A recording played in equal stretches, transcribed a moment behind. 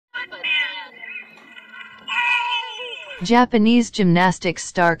Japanese gymnastics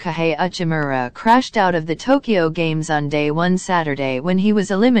star Kohei Uchimura crashed out of the Tokyo Games on day 1 Saturday when he was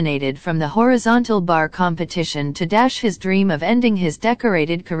eliminated from the horizontal bar competition to dash his dream of ending his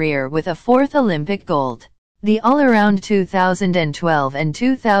decorated career with a fourth Olympic gold. The all-around 2012 and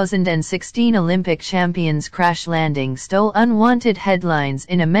 2016 Olympic champions' crash landing stole unwanted headlines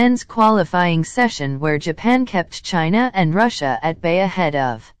in a men's qualifying session where Japan kept China and Russia at bay ahead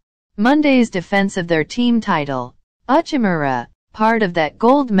of Monday's defense of their team title. Uchimura, part of that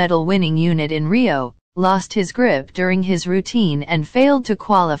gold medal-winning unit in Rio, lost his grip during his routine and failed to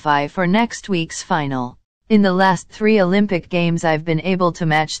qualify for next week's final. In the last 3 Olympic Games I've been able to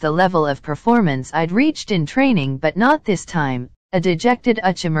match the level of performance I'd reached in training, but not this time, a dejected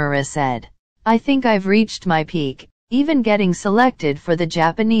Uchimura said. I think I've reached my peak. Even getting selected for the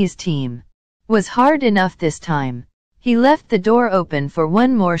Japanese team was hard enough this time. He left the door open for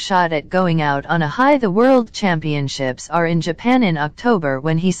one more shot at going out on a high. The World Championships are in Japan in October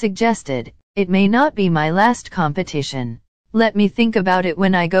when he suggested, "It may not be my last competition. Let me think about it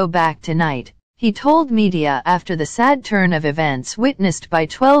when I go back tonight," he told media after the sad turn of events witnessed by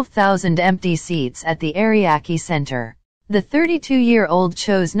 12,000 empty seats at the Ariake Center. The 32-year-old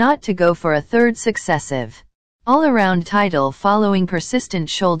chose not to go for a third successive all-around title following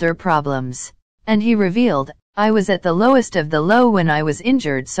persistent shoulder problems. And he revealed, "I was at the lowest of the low when I was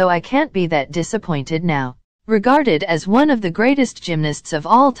injured, so I can't be that disappointed now." Regarded as one of the greatest gymnasts of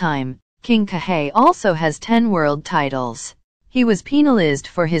all time, King Kohei also has 10 world titles. He was penalized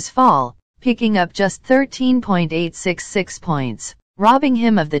for his fall, picking up just 13.866 points, robbing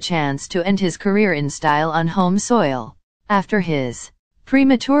him of the chance to end his career in style on home soil. After his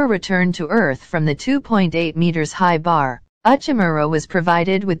premature return to earth from the 2.8 meters high bar, Uchimura was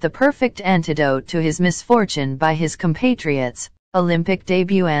provided with the perfect antidote to his misfortune by his compatriots, Olympic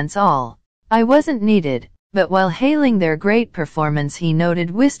debutants all. "I wasn't needed," but while hailing their great performance he noted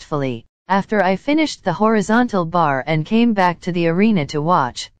wistfully, "After I finished the horizontal bar and came back to the arena to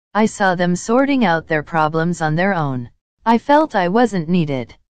watch, I saw them sorting out their problems on their own. I felt I wasn't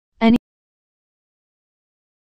needed."